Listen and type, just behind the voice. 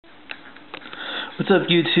What's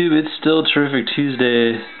up, YouTube? It's still Terrific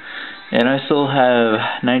Tuesday, and I still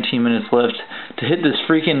have 19 minutes left to hit this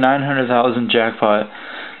freaking 900,000 jackpot,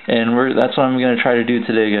 and that's what I'm going to try to do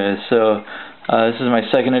today, guys. So, this is my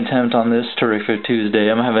second attempt on this Terrific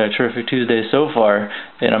Tuesday. I'm having a Terrific Tuesday so far,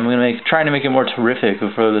 and I'm going to trying to make it more terrific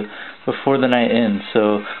before the night ends.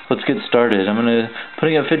 So, let's get started. I'm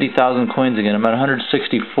putting up 50,000 coins again. I'm at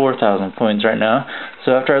 164,000 coins right now.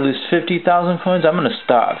 So after I lose 50,000 coins, I'm going to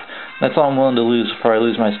stop. That's all I'm willing to lose before I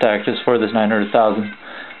lose my stack, just for this 900,000.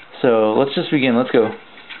 So let's just begin. Let's go.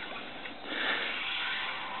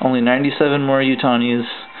 Only 97 more Utanis.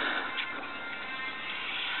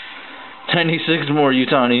 96 more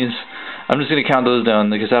Utanis. I'm just going to count those down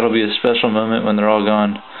because that'll be a special moment when they're all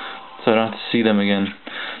gone, so I don't have to see them again.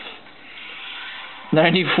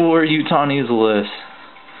 94 Utanis less.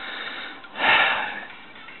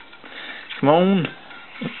 Come on.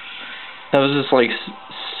 That was just like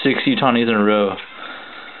 6 Utanis in a row.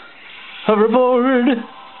 Hoverboard!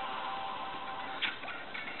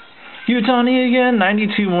 Utani again.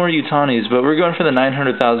 92 more Utanis, but we're going for the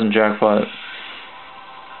 900,000 jackpot.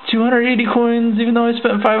 280 coins, even though I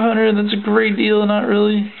spent 500. That's a great deal, not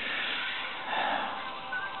really.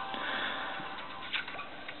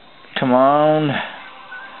 Come on.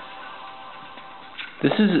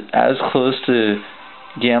 This is as close to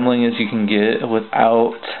gambling as you can get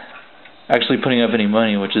without actually putting up any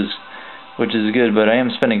money, which is good, but I am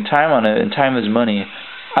spending time on it, and time is money.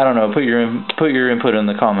 I don't know, put your input in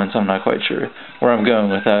the comments. I'm not quite sure where I'm going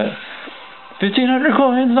with that. 1,500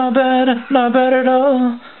 coins, not bad at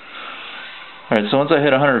all. Alright, so once I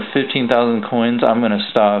hit 115,000 coins, I'm going to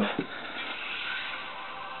stop.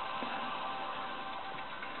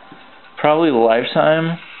 Probably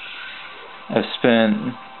lifetime, I've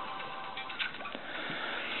spent,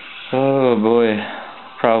 oh boy,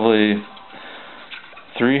 probably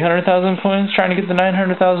 300,000 coins trying to get the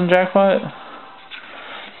 900,000 jackpot.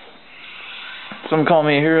 Some call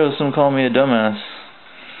me a hero, some call me a dumbass.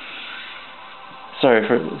 Sorry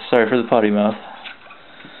for the potty mouth.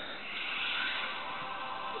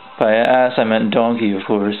 By ass, I meant donkey, of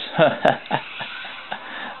course.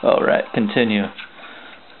 Alright, continue.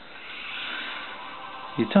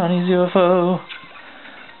 Utani's UFO.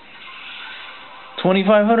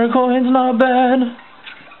 2,500 coins, not bad.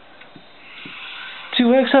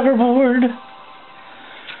 2x hoverboard.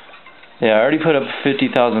 Yeah, I already put up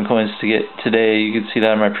 50,000 coins to get today. You can see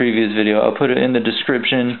that in my previous video. I'll put it in the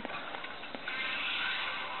description.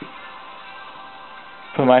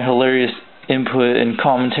 Put my hilarious input and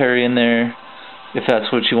commentary in there, if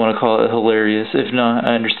that's what you want to call it, hilarious. If not,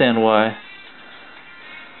 I understand why.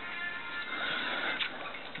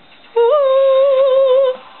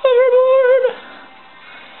 Ooh, hoverboard.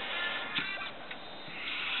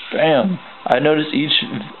 Bam. I notice each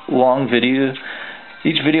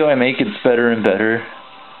video I make, it's better and better,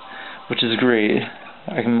 which is great.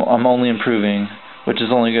 I'm only improving, which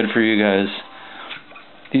is only good for you guys.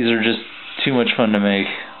 These are just too much fun to make,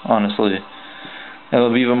 honestly. And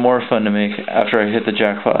it'll be even more fun to make after I hit the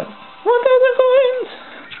jackpot. 1,000 coins!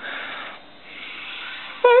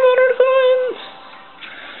 500 coins!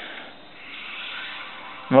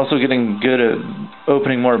 I'm also getting good at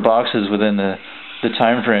opening more boxes within the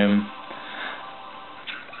time frame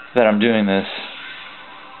that I'm doing this.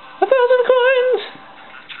 1,000 coins!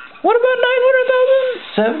 What about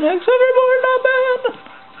 900,000? 7x hoverboard, not bad.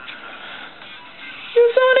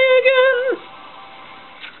 Usani again.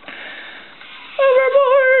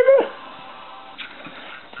 Hoverboard.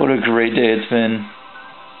 What a great day it's been.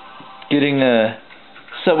 Getting a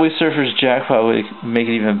Subway Surfers jackpot would make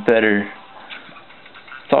it even better.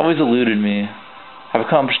 It's always eluded me. I've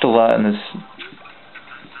accomplished a lot in this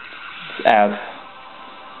app.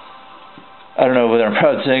 I don't know whether I'm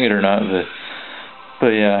proud of saying it or not, but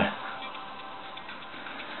yeah.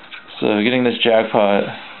 So getting this jackpot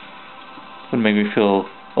would make me feel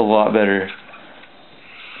a lot better.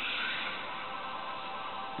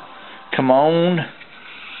 Come on.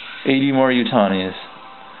 80 more Utanis.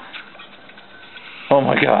 Oh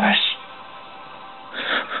my gosh.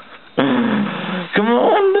 Come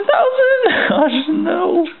on, 1,000! Oh, just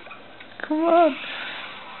no. Come on.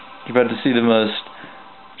 You're about to see the most...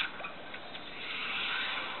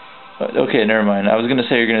 Okay, never mind. I was going to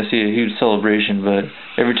say you're going to see a huge celebration, but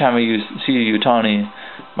every time I see a Utani,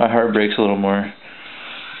 my heart breaks a little more.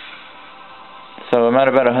 So I'm at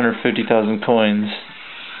about 150,000 coins.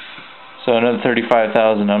 So another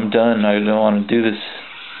 35,000. I'm done. I don't want to do this.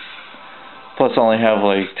 Plus I only have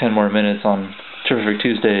like 10 more minutes on Terrific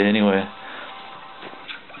Tuesday anyway.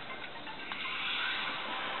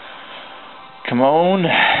 Come on.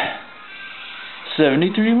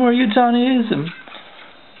 73 more Utanis.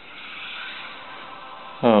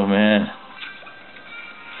 Oh man.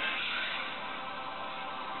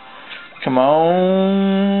 Come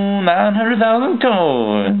on, 900,000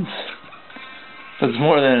 coins. That's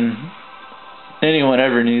more than anyone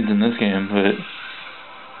ever needs in this game, but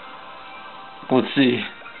let's see.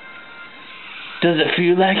 Does it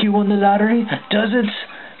feel like you won the lottery? Does it?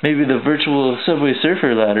 Maybe the virtual Subway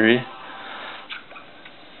Surfer lottery.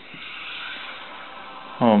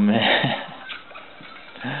 Oh man.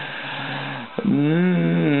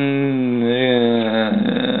 Yeah.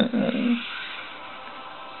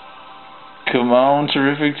 Come on,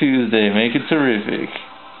 Terrific Tuesday. Make it terrific.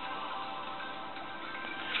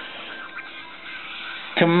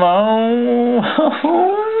 Come on.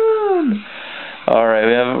 Alright,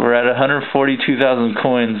 we're at 142,000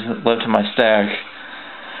 coins left in my stack.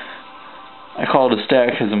 I call it a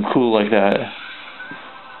stack because I'm cool like that.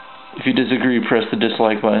 If you disagree, press the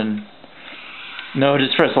dislike button. No,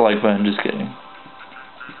 just press the like button, just kidding.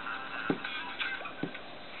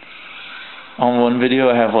 On one video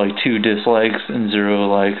I have like 2 dislikes and 0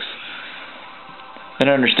 likes. I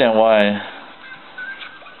don't understand why.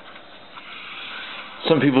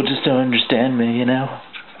 Some people just don't understand me, you know?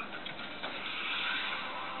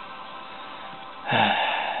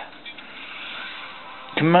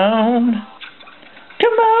 Come on.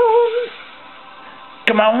 Come on.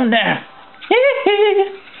 Come on now.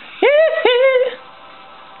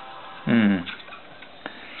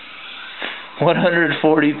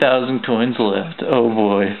 140,000 coins left. Oh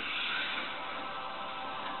boy.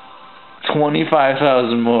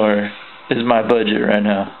 25,000 more is my budget right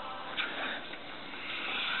now.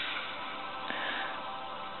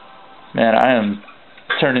 Man, I am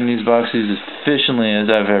turning these boxes as efficiently as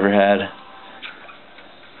I've ever had.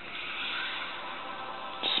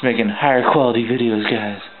 Just making higher quality videos,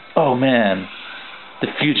 guys. Oh man, the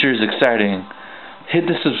future is exciting. Hit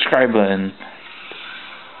the subscribe button.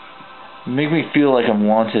 Make me feel like I'm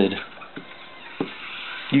wanted.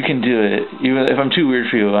 You can do it. Even if I'm too weird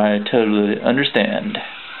for you, I totally understand.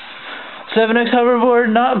 7x hoverboard,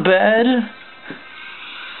 not bad.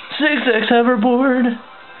 6x hoverboard.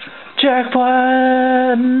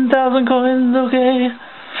 Jackpot, 1,000 coins, okay.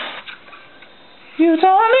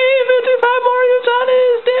 Utani, 55 more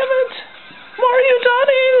Utanis, damn it. More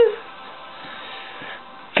Utanis.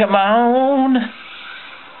 Come on.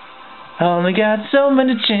 I only got so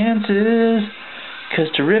many chances,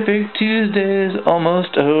 'cause Terrific Tuesday is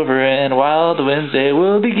almost over and Wild Wednesday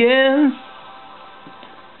will begin.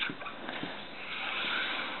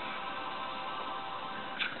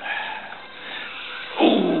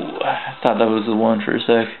 Ooh, I thought that was the one for a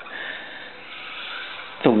sec.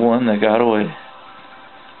 The one that got away.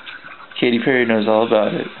 Katy Perry knows all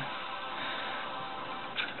about it.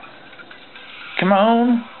 Come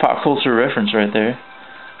on, pop culture reference right there.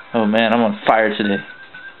 Oh man, I'm on fire today.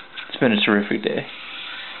 It's been a terrific day.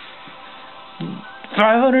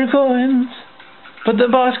 500 coins, but the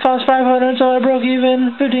box cost 500, so I broke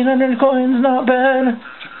even. 1,500 coins, not bad.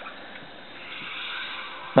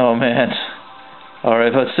 Oh man. Alright,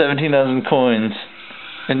 about 17,000 coins,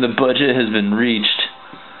 and the budget has been reached.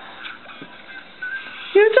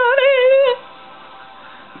 Utani!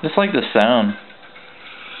 Just like the sound.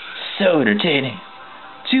 So entertaining.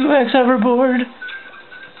 2x hoverboard.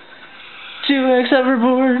 2x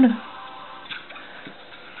hoverboard.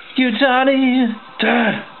 Utani.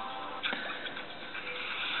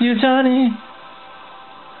 Utani.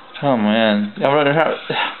 Oh man. I'm running out.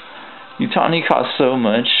 Utani costs so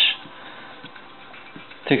much.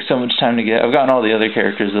 Takes so much time to get. I've gotten all the other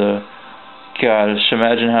characters though. Gosh,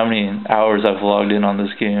 imagine how many hours I've logged in on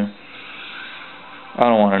this game. I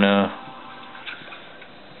don't want to know.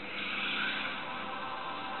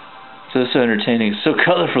 So entertaining, so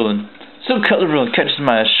colorful and catches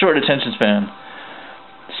my short attention span.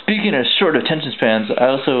 Speaking of short attention spans, I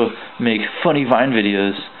also make funny Vine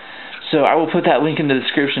videos. So I will put that link in the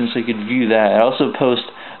description so you can view that. I also post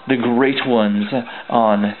the great ones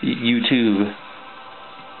on YouTube.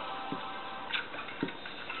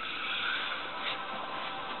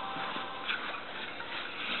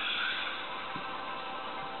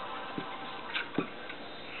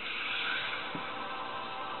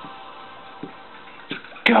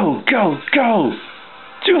 Go, go, go!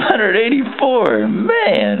 284,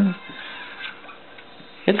 man!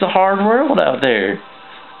 It's a hard world out there.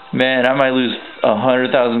 Man, I might lose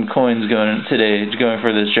 100,000 coins going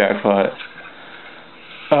for this jackpot.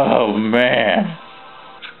 Oh man.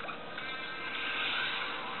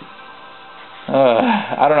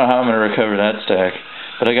 I don't know how I'm gonna recover that stack,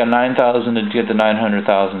 but I got 9,000 to get the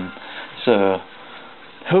 900,000. So,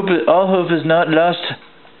 all hope is not lost.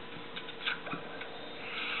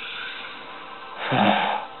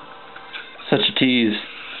 tease.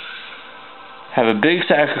 Have a big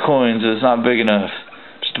sack of coins that's not big enough.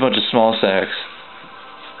 Just a bunch of small sacks.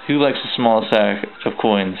 Who likes a small sack of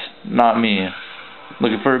coins? Not me.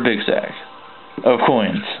 Looking for a big sack of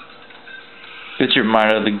coins. Get your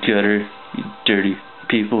mind out of the gutter, you dirty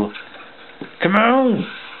people. Come on!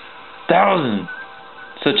 1,000!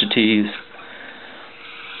 Such a tease.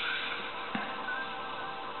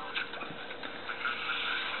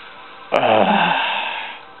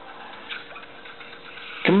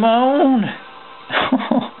 Come on!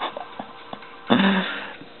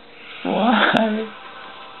 Why?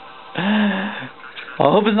 I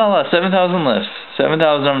hope it's not less. 7,000 left.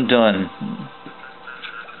 7,000, I'm done.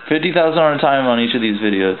 50,000 on a time on each of these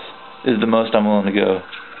videos is the most I'm willing to go.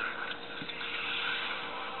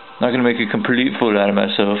 Not gonna make a complete fool out of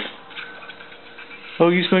myself. Oh,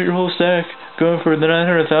 you spent your whole stack going for the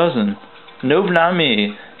 900,000. Nope, not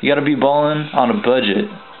me. You gotta be balling on a budget.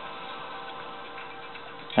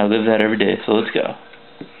 I live that every day, so let's go.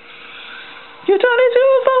 You Tony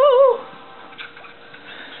UFO!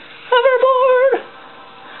 Hoverboard!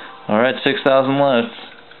 Alright, 6,000 left.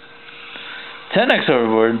 10x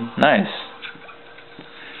overboard. Nice.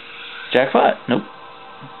 Jackpot? Nope.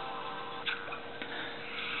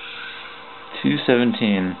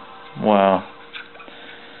 217. Wow.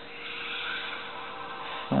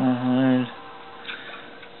 500.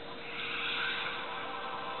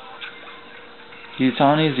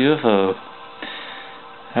 Utani's UFO.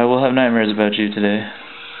 I will have nightmares about you today.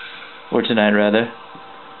 Or tonight, rather.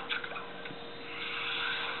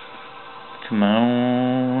 Come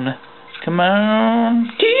on. Come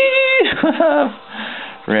on. Key!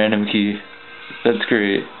 Random key. That's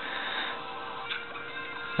great.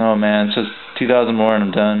 Oh man, it's just 2,000 more and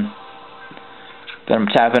I'm done. Then I'm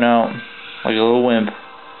tapping out like a little wimp.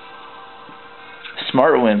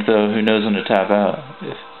 Smart wimp though, who knows when to tap out.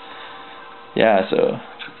 Yeah, so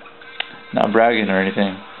not bragging or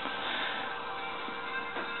anything.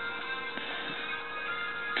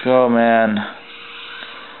 Oh man.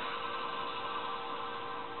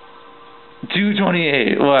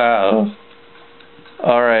 228. Wow.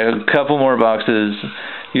 Alright, a couple more boxes.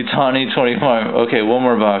 Utani 25. Okay, one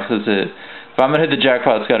more box. That's it. If I'm gonna hit the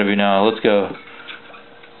jackpot, it's gotta be now. Let's go.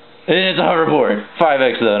 And it's a hoverboard.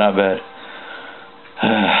 5x though, not bad.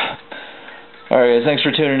 Alright guys, thanks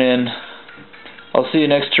for tuning in. I'll see you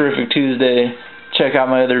next terrific Tuesday. Check out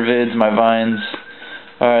my other vids, my vines.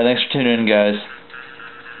 Alright, thanks for tuning in guys.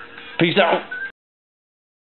 Peace out.